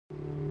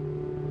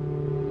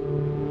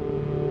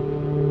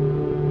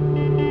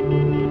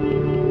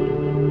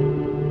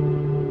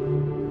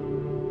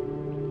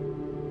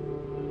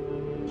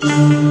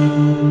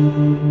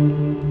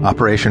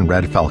Operation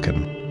Red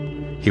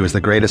Falcon. He was the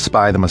greatest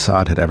spy the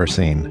Mossad had ever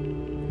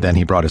seen. Then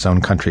he brought his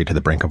own country to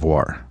the brink of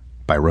war.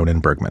 By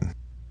Ronen Bergman.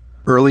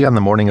 Early on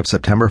the morning of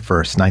September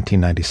 1st,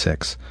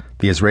 1996,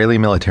 the Israeli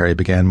military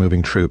began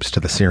moving troops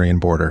to the Syrian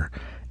border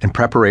in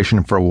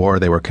preparation for a war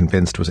they were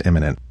convinced was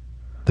imminent.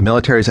 The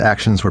military's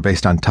actions were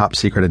based on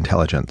top-secret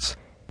intelligence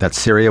that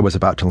Syria was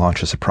about to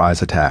launch a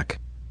surprise attack,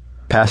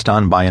 passed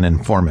on by an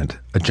informant,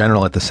 a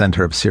general at the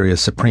center of Syria's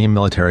Supreme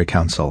Military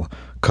Council,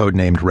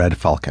 codenamed Red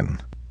Falcon.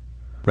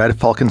 Red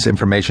Falcon's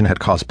information had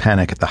caused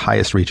panic at the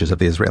highest reaches of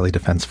the Israeli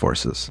Defense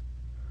Forces,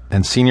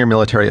 and senior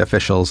military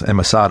officials and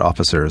Mossad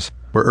officers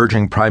were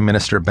urging Prime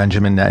Minister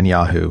Benjamin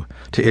Netanyahu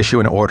to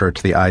issue an order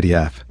to the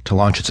IDF to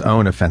launch its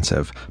own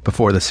offensive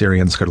before the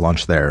Syrians could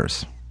launch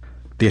theirs.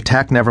 The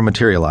attack never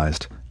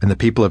materialized, and the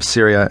people of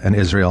Syria and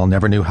Israel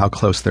never knew how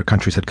close their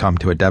countries had come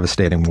to a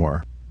devastating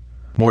war.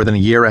 More than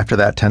a year after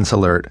that tense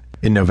alert,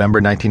 in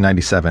November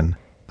 1997,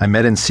 I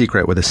met in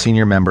secret with a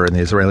senior member in the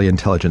Israeli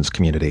intelligence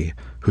community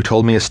who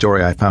told me a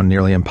story I found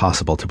nearly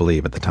impossible to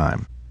believe at the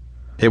time.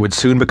 It would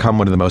soon become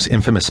one of the most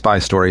infamous spy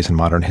stories in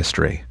modern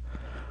history.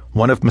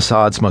 One of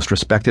Mossad's most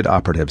respected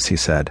operatives, he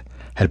said,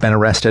 had been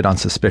arrested on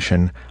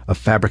suspicion of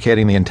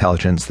fabricating the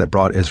intelligence that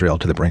brought Israel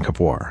to the brink of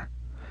war.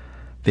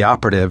 The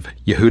operative,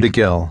 Yehuda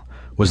Gil,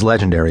 was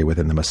legendary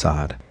within the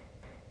Mossad.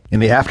 In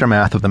the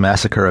aftermath of the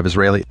massacre of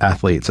Israeli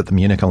athletes at the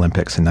Munich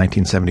Olympics in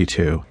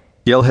 1972,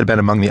 Gil had been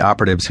among the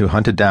operatives who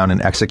hunted down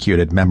and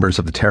executed members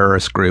of the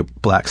terrorist group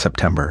Black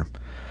September.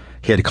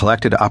 He had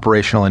collected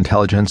operational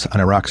intelligence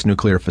on Iraq's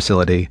nuclear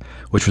facility,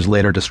 which was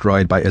later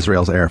destroyed by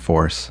Israel's Air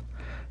Force.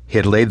 He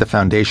had laid the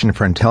foundation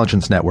for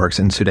intelligence networks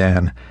in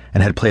Sudan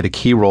and had played a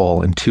key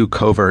role in two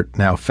covert,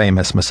 now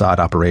famous Mossad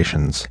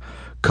operations,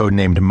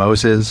 codenamed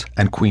Moses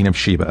and Queen of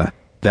Sheba,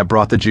 that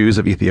brought the Jews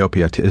of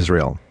Ethiopia to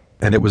Israel.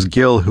 And it was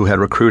Gil who had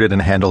recruited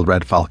and handled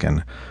Red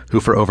Falcon,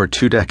 who for over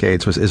 2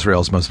 decades was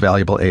Israel's most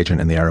valuable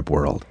agent in the Arab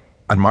world.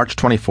 On March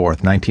 24,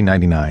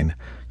 1999,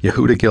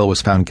 Yehuda Gil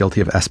was found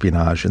guilty of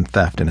espionage and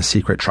theft in a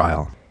secret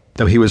trial,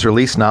 though he was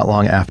released not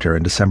long after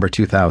in December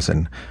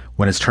 2000,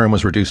 when his term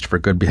was reduced for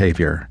good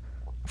behavior.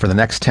 For the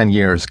next 10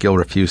 years, Gil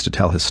refused to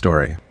tell his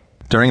story.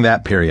 During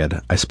that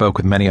period, I spoke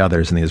with many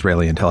others in the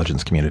Israeli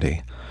intelligence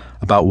community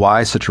about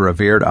why such a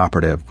revered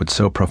operative would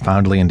so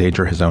profoundly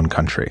endanger his own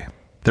country.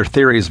 Their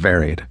theories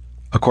varied.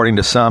 According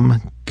to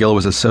some, Gil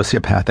was a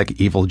sociopathic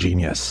evil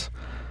genius.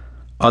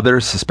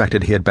 Others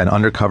suspected he had been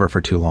undercover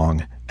for too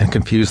long and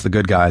confused the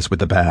good guys with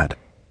the bad.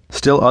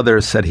 Still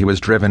others said he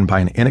was driven by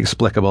an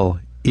inexplicable,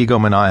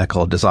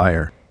 egomaniacal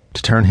desire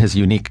to turn his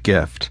unique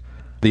gift,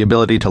 the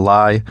ability to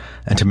lie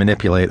and to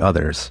manipulate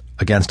others,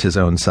 against his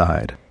own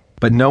side.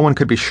 But no one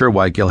could be sure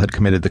why Gil had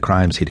committed the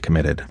crimes he'd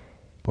committed,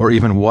 or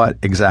even what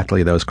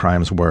exactly those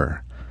crimes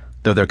were,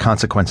 though their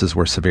consequences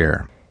were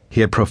severe.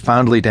 He had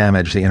profoundly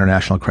damaged the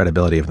international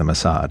credibility of the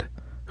Mossad,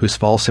 whose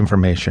false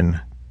information,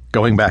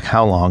 going back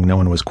how long no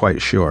one was quite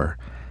sure,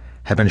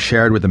 had been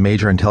shared with the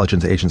major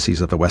intelligence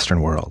agencies of the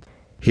Western world.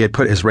 He had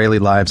put Israeli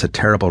lives at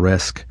terrible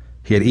risk.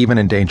 He had even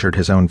endangered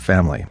his own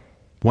family.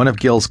 One of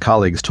Gil's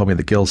colleagues told me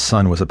that Gil's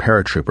son was a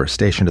paratrooper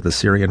stationed at the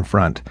Syrian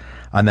front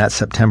on that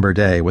September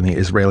day when the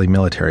Israeli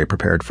military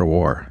prepared for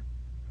war.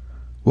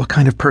 "What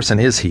kind of person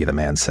is he," the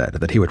man said,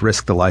 "that he would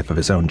risk the life of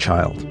his own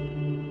child?"